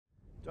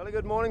Jolly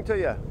good morning to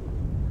you.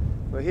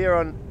 We're here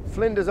on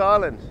Flinders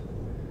Island,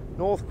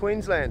 North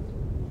Queensland,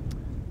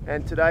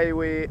 and today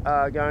we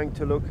are going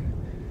to look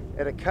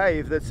at a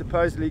cave that's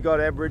supposedly got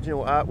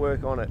Aboriginal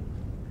artwork on it.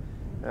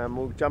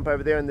 We'll jump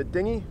over there in the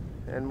dinghy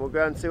and we'll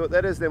go and see what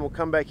that is, then we'll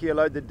come back here,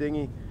 load the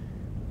dinghy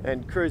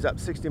and cruise up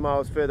 60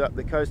 miles further up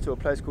the coast to a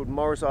place called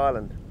Morris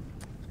Island.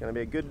 It's going to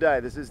be a good day.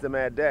 This is the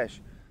Mad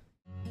Dash.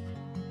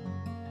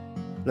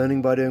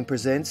 Learning by Doing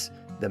presents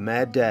the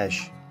Mad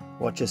Dash.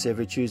 Watch us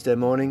every Tuesday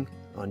morning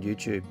on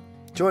YouTube.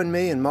 Join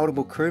me and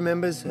multiple crew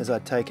members as I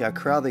take our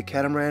Crowley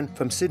catamaran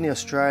from Sydney,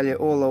 Australia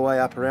all the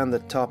way up around the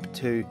top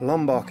to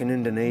Lombok in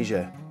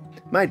Indonesia.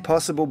 Made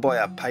possible by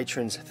our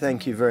patrons.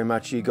 Thank you very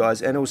much, you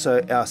guys, and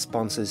also our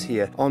sponsors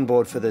here on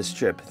board for this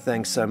trip.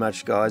 Thanks so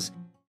much, guys.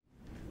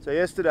 So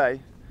yesterday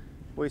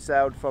we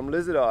sailed from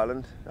Lizard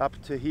Island up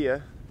to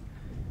here.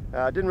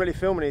 Didn't really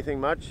film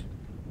anything much,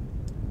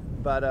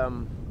 but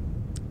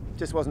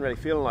just wasn't really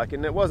feeling like it,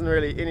 and it wasn't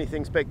really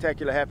anything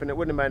spectacular happened. It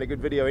wouldn't have made a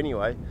good video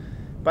anyway.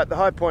 But the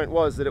high point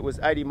was that it was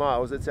 80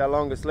 miles. It's our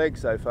longest leg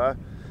so far,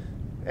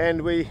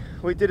 and we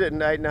did it in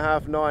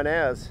 8.5, 9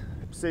 hours.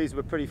 Seas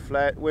were pretty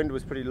flat, wind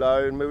was pretty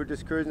low, and we were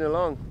just cruising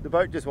along. The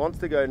boat just wants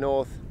to go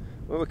north.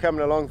 We were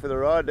coming along for the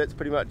ride. That's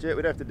pretty much it.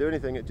 We don't have to do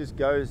anything. It just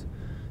goes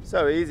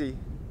so easy.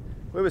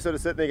 We were sort of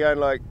sitting there going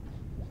like,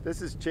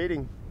 this is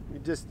cheating. We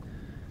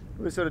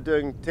were sort of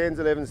doing 10s,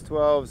 11s,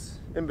 12s,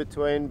 in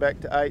between, back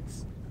to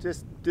 8s.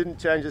 Just didn't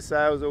change the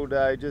sails all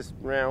day, just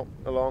round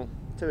along.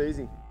 Too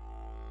easy.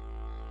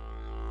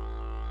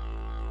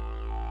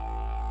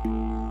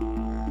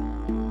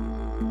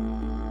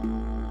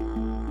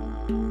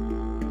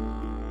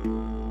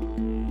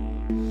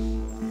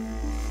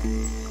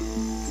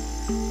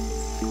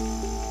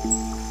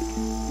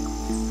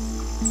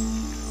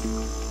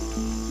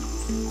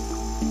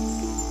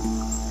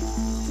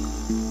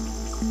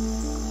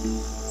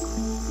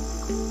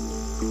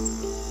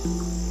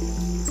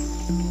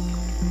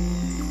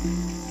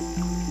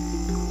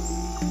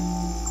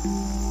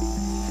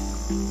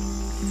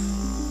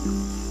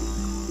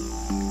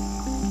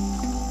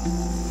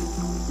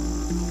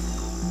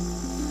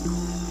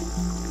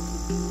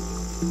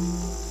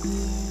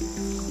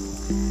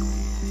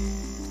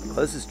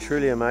 This is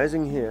truly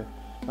amazing here.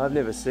 I've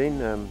never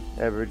seen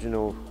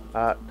Aboriginal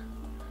art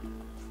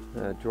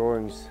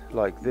drawings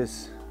like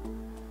this.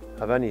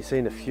 I've only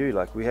seen a few,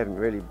 like we haven't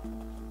really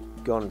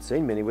gone and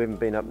seen many. We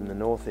haven't been up in the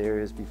north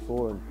areas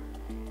before, and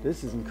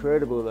this is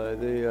incredible though,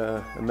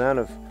 the amount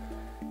of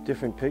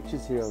different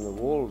pictures here on the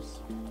walls.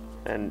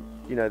 And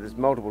you know, there's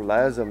multiple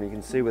layers of them. You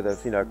can see where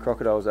the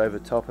crocodiles over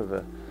top of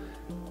a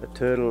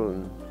turtle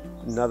and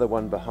another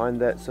one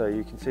behind that, so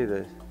you can see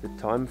the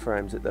time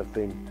frames that they've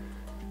been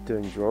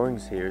doing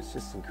drawings here. It's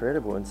just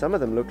incredible, and some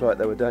of them look like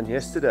they were done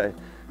yesterday.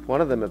 One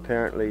of them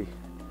apparently,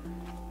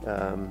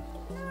 the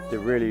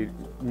really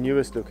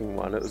newest looking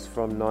one, it was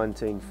from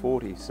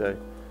 1940, so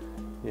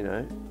you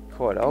know,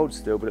 quite old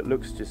still, but it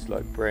looks just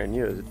like brand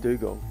new as a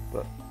dugong.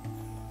 But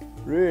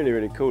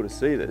really cool to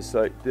see this,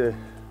 like the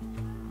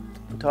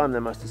time they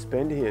must have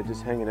spent here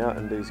just hanging out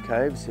in these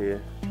caves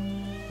here.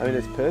 I mean,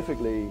 it's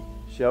perfectly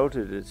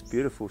sheltered. It's a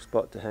beautiful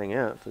spot to hang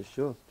out for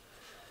sure.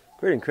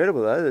 Pretty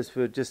incredible though.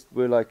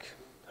 We're like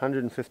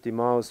 150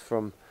 miles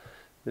from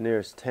the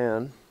nearest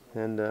town,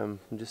 and I'm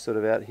just sort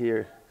of out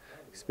here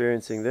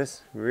experiencing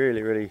this.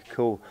 Really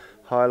cool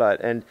highlight.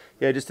 And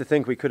yeah, just to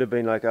think we could have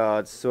been like, oh,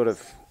 it's sort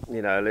of,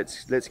 you know,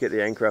 let's get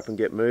the anchor up and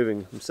get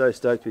moving. I'm so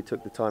stoked we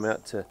took the time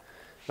out to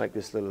make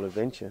this little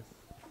adventure.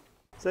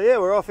 So yeah,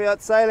 we're off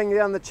out sailing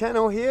down the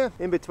channel here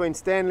in between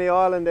Stanley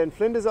Island and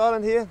Flinders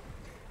Island here,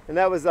 and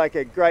that was like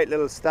a great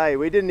little stay.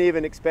 We didn't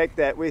even expect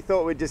that. We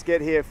thought we'd just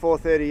get here at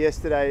 4:30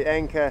 yesterday,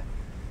 anchor,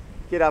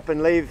 get up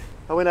and leave.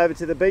 I went over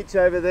to the beach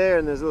over there,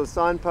 and there's a little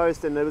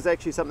signpost, and there was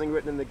actually something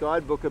written in the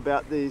guidebook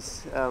about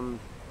these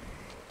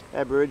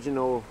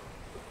Aboriginal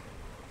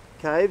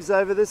caves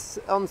over this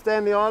on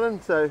Stanley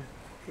Island. So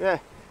yeah,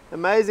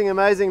 amazing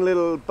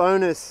little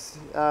bonus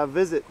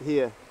visit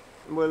here.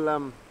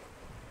 We'll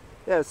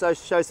so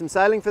show some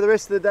sailing for the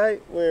rest of the day.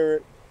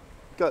 We're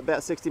got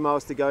about 60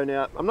 miles to go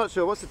now. I'm not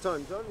sure, what's the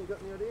time, John? You got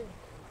any idea?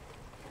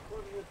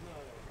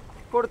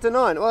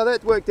 8:45. Well,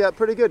 that worked out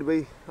pretty good.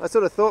 I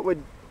sort of thought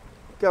we'd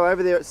go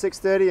over there at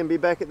 6:30 and be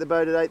back at the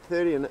boat at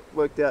 8:30, and it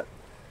worked out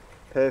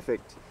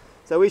perfect.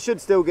 So we should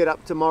still get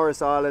up to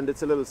Morris Island.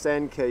 It's a little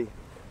sand key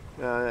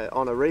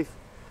on a reef.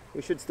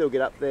 We should still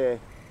get up there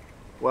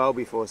well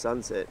before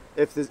sunset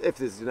if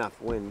there's enough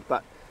wind.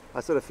 But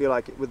I sort of feel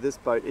like with this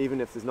boat,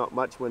 even if there's not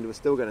much wind, we're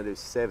still going to do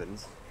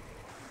 7s.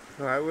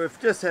 All right, we've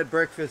just had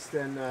breakfast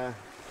and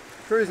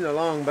cruising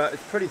along, but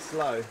it's pretty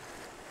slow.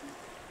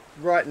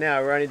 Right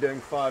now we're only doing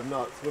 5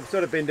 knots. We've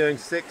sort of been doing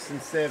 6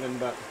 and 7,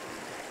 but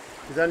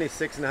there's only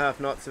 6.5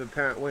 knots of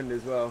apparent wind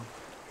as well.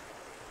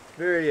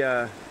 Very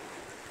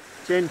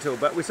gentle,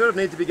 but we sort of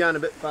need to be going a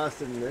bit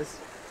faster than this.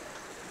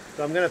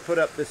 So I'm going to put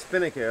up the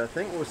spinnaker, I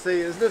think. We'll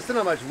see. There's still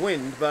not much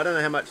wind, but I don't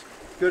know how much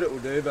good it will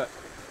do, but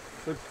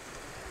we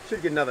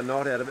should get another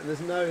knot out of it. And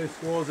there's no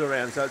squalls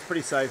around, so it's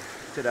pretty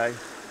safe today.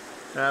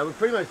 We're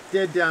pretty much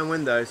dead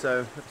downwind though, so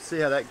we'll have to see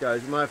how that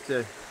goes. We might have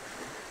to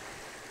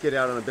get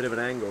out on a bit of an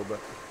angle, but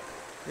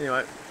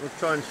anyway, we'll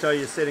try and show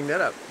you setting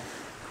that up.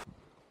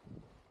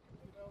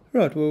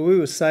 Right, well, we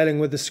were sailing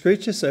with the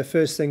Screecher, so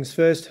first things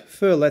first,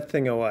 furl that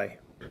thing away.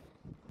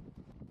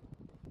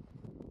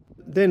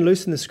 Then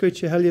loosen the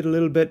Screecher halyard a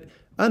little bit,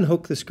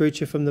 unhook the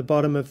Screecher from the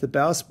bottom of the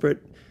bowsprit,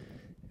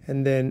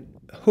 and then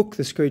hook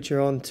the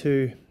Screecher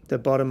onto the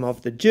bottom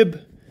of the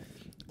jib,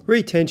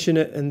 retension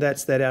it, and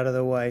that's that out of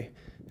the way.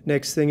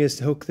 Next thing is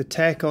to hook the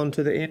tack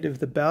onto the end of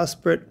the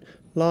bowsprit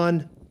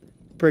line,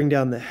 bring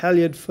down the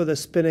halyard for the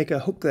spinnaker,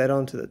 hook that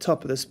onto the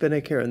top of the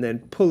spinnaker, and then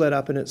pull that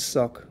up in its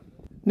sock.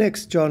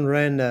 Next, John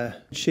ran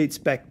sheets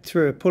back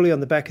through a pulley on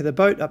the back of the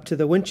boat up to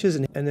the winches,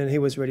 and then he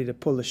was ready to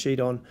pull the sheet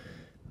on.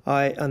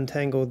 I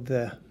untangled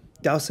the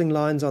dowsing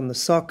lines on the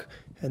sock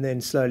and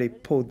then slowly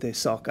pulled the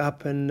sock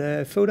up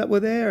and filled up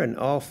with air, and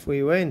off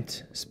we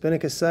went,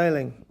 spinnaker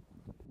sailing.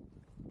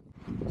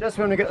 Just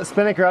when we got the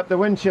spinnaker up, the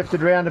wind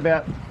shifted around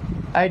about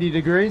 80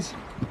 degrees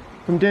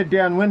from dead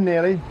downwind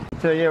nearly.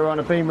 So yeah, we're on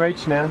a beam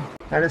reach now,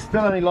 and it's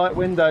still only light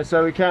wind though,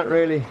 so we can't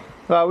really,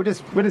 well, we're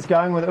just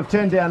going with it. We've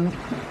turned down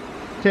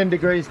 10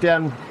 degrees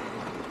down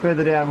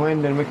further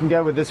downwind, and we can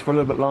go with this for a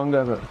little bit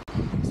longer. But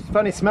it's a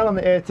funny smell in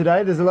the air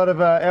today. There's a lot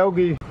of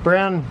algae,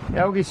 brown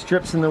algae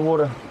strips in the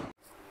water.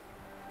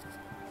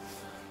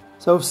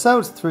 So I've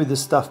sailed through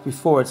this stuff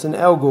before. It's an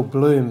algal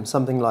bloom,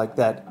 something like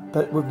that,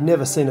 but we've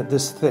never seen it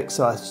this thick,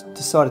 so I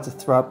decided to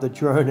throw up the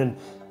drone, and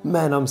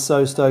man, I'm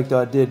so stoked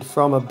I did.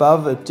 From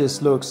above it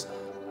just looks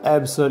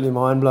absolutely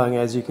mind-blowing,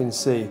 as you can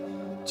see.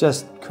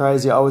 Just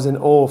crazy. I was in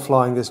awe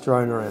flying this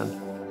drone around.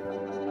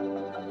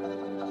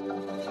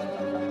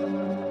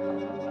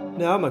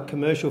 Now, I'm a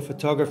commercial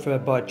photographer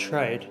by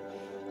trade,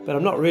 but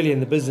I'm not really in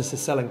the business of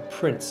selling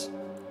prints.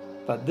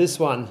 But this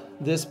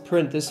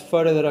print, this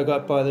photo that I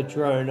got by the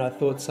drone, I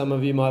thought some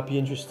of you might be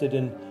interested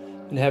in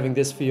having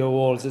this for your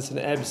walls. It's an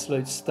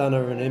absolute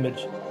stunner of an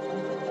image.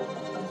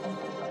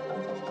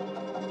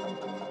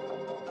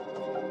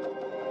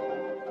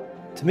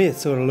 To me, it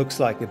sort of looks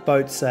like a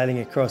boat sailing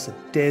across a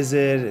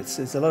desert.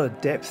 It's a lot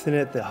of depth in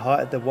it.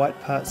 The white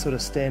parts sort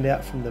of stand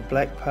out from the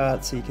black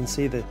parts, so you can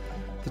see the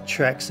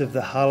tracks of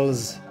the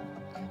hulls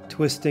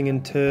twisting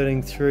and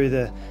turning through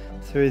the,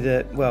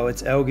 well,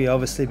 it's algae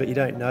obviously, but you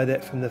don't know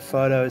that from the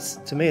photo.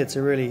 To me, it's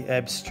a really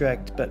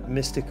abstract but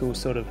mystical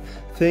sort of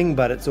thing,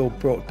 but it's all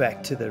brought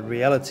back to the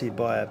reality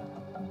by a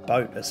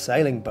boat, a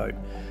sailing boat.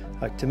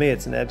 Like, to me,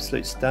 it's an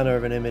absolute stunner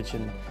of an image,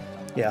 and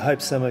yeah, I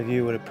hope some of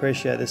you would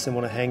appreciate this and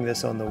want to hang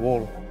this on the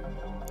wall.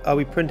 I'll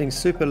be printing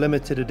super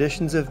limited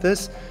editions of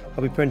this.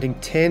 I'll be printing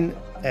 10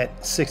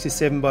 at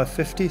 67 by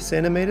 50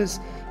 centimeters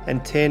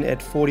and 10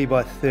 at 40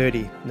 by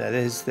 30. Now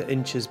there's the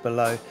inches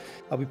below.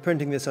 I'll be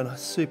printing this on a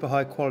super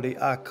high quality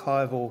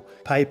archival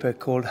paper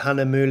called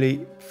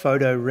Hanamuli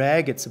Photo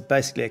Rag. It's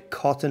basically a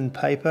cotton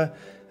paper,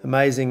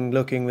 amazing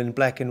looking in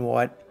black and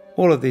white.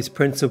 All of these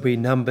prints will be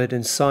numbered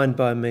and signed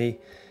by me,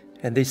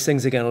 and these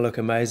things are going to look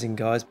amazing,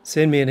 guys.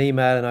 Send me an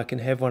email and I can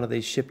have one of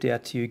these shipped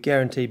out to you,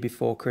 guaranteed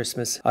before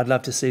Christmas. I'd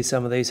love to see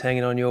some of these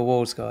hanging on your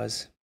walls,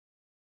 guys.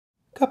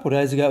 A couple of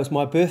days ago it was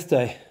my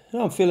birthday,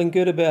 and I'm feeling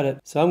good about it.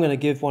 So I'm going to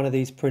give one of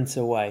these prints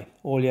away.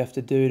 All you have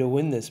to do to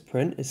win this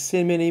print is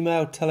send me an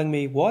email telling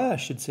me why I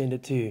should send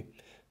it to you.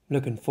 I'm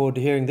looking forward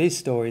to hearing these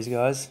stories,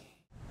 guys.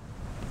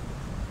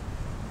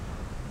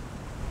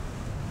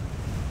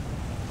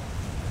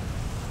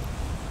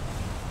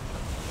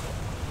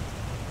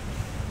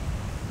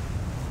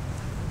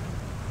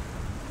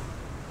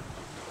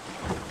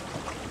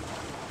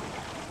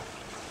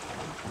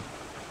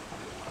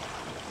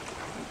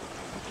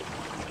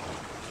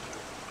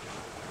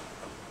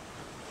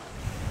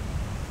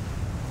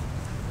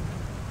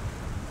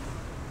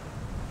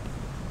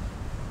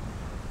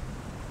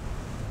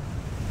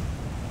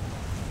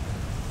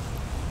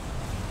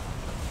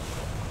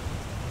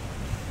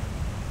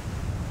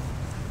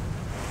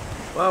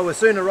 Well, we're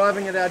soon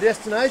arriving at our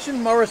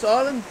destination, Morris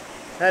Island.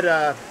 Had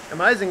an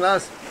amazing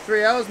last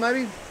 3 hours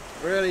maybe.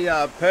 Really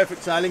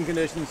perfect sailing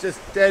conditions, just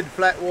dead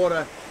flat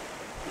water,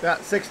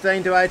 about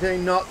 16 to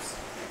 18 knots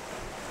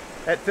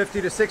at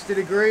 50 to 60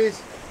 degrees.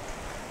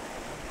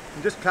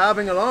 And just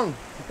carving along.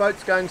 The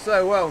boat's going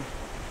so well.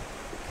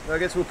 So I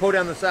guess we'll pull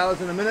down the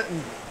sails in a minute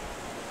and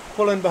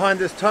pull in behind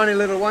this tiny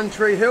little one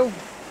tree hill.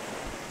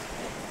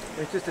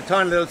 It's just a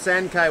tiny little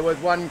sand cay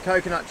with one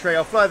coconut tree.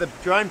 I'll fly the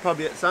drone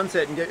probably at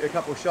sunset and get you a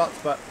couple of shots,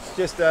 but it's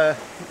just a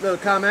little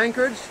calm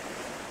anchorage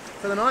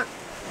for the night.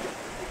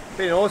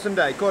 Been an awesome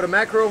day. Caught a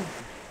mackerel.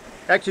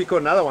 Actually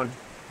caught another one.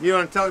 You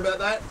want to tell me about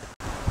that?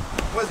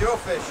 What's your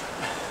fish?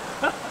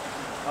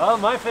 Well,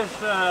 my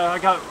fish, I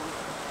got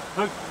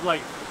hooked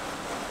like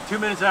 2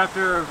 minutes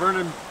after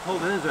Vernon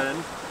pulled his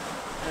end,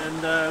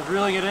 and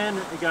reeling it in,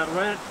 it got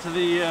right to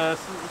the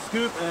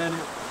scoop and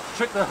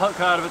shook the hook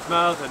out of its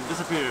mouth and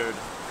disappeared.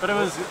 But it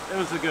was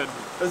a good.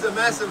 It was a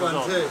massive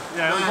result. One too.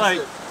 Yeah, massive. It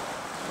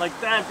was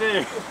like that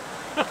big.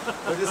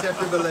 I just have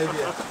to believe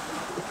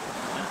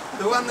you.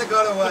 The one that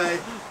got away.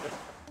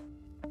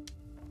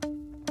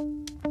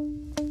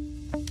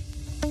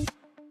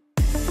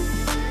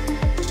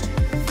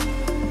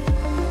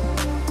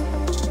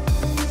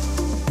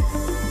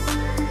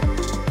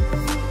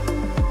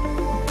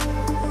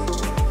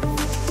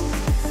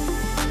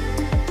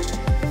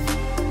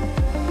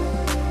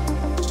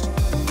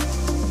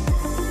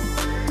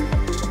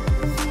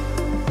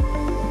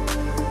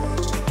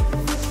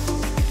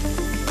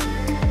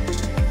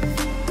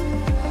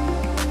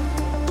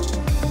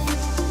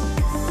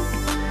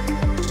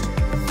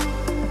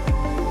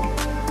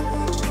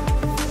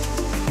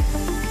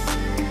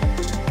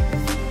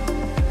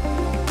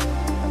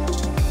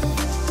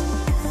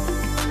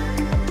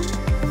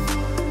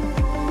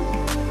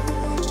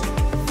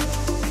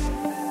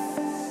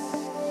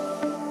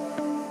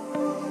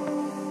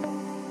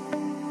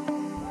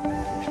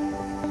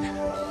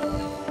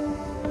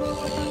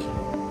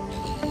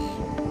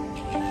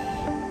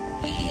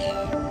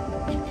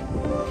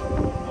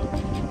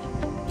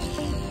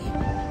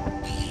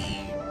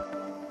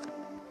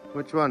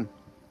 Which one?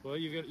 Well,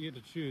 you get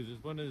to choose.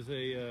 This one is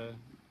a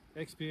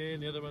XPA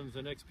and the other one's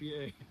an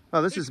XPA.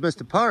 Oh, this is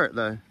Mr. Pirate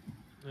though.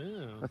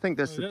 Yeah. I think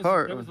that's the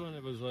pirate that one. was the one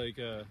that was like,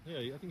 yeah,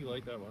 I think you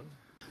like that one.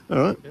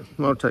 Alright, Yep.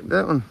 I'll take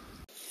that one.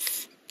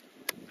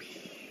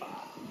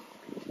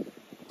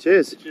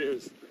 Cheers.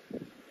 Cheers.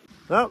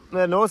 Well, we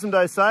had an awesome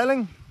day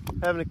sailing,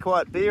 having a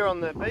quiet beer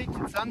on the beach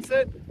at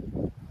sunset.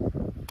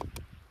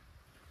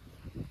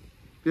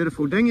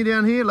 Beautiful dinghy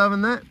down here,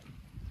 loving that.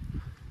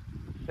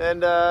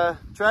 And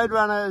Trade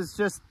Runner is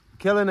just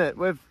killing it.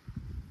 We've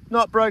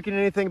not broken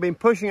anything, been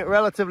pushing it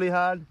relatively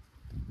hard,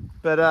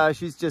 but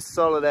she's just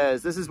solid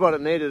as. This is what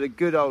it needed, a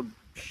good old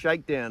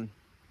shakedown.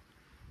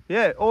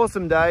 Yeah,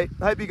 awesome day.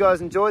 Hope you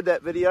guys enjoyed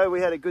that video.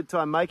 We had a good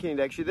time making it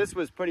actually. This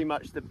was pretty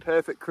much the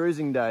perfect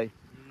cruising day.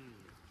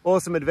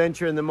 Awesome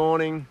adventure in the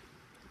morning,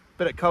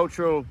 bit of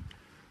cultural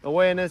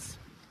awareness,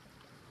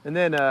 and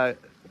then a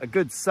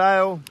good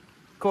sail,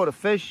 caught a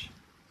fish,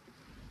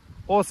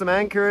 awesome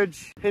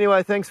anchorage.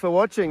 Anyway, thanks for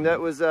watching. That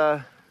was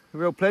a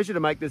real pleasure to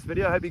make this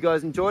video. I hope you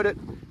guys enjoyed it.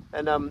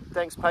 And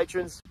thanks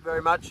patrons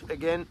very much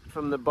again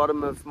from the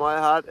bottom of my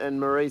heart. And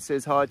Marie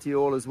says hi to you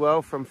all as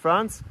well from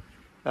France.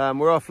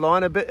 We're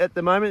offline a bit at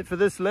the moment for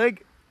this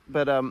leg,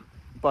 but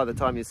by the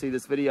time you see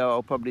this video,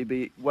 I'll probably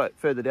be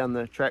further down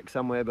the track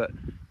somewhere. But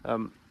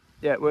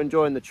yeah, we're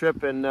enjoying the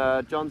trip, and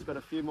John's got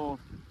a few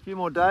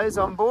more days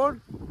on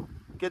board.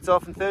 Gets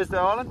off in Thursday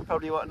Island,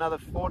 probably what, another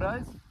 4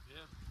 days?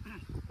 Yeah.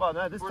 Well,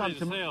 no, this time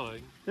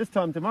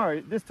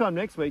tomorrow. This time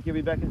next week, you'll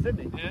be back in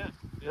Sydney.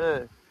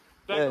 Yeah.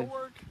 Back at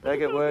work. Back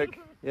at work.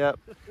 Yep.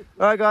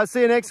 All right, guys.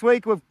 See you next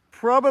week. We're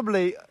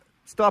probably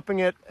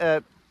stopping at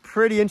a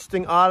pretty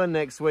interesting island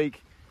next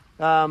week.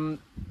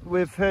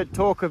 We've heard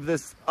talk of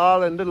this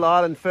island, little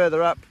island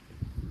further up,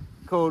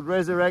 called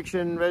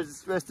Resurrection,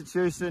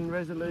 Restitution,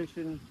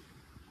 Resolution,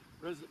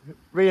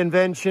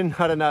 Reinvention.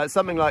 I don't know, it's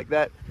something like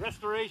that.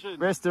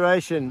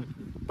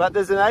 Restoration. But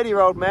there's an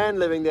 80-year-old man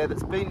living there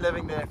that's been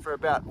living there for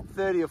about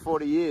 30 or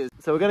 40 years.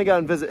 So we're going to go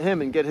and visit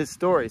him and get his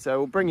story. So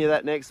we'll bring you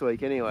that next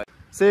week anyway.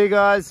 See you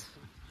guys.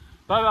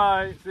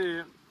 Bye-bye. See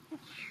you.